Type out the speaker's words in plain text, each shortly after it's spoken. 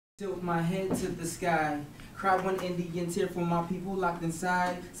Tilt my head to the sky. Cry one Indian tear for my people locked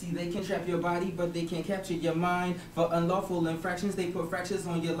inside. See, they can trap your body, but they can't capture your mind. For unlawful infractions, they put fractures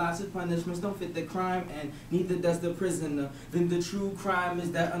on your lives. With punishments don't fit the crime, and neither does the prisoner. Then the true crime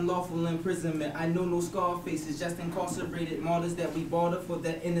is that unlawful imprisonment. I know no scar faces, just incarcerated martyrs that we barter for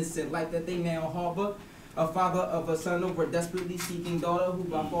that innocent life that they now harbor. A father of a son over desperately seeking daughter who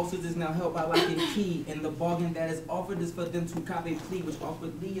by falsehoods is now held by lack and key. And the bargain that is offered is for them to cop a plea, which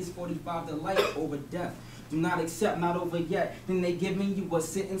awkwardly is 45 to life over death. Do not accept, not over yet. Then they giving you a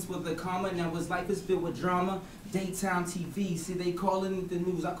sentence with a comma. Now his life is filled with drama. Daytime TV, see they calling it the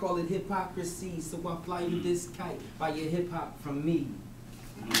news. I call it hypocrisy. So I fly you this kite by your hip hop from me.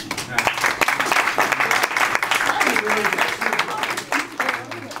 All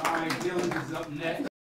right, Dylan is up next.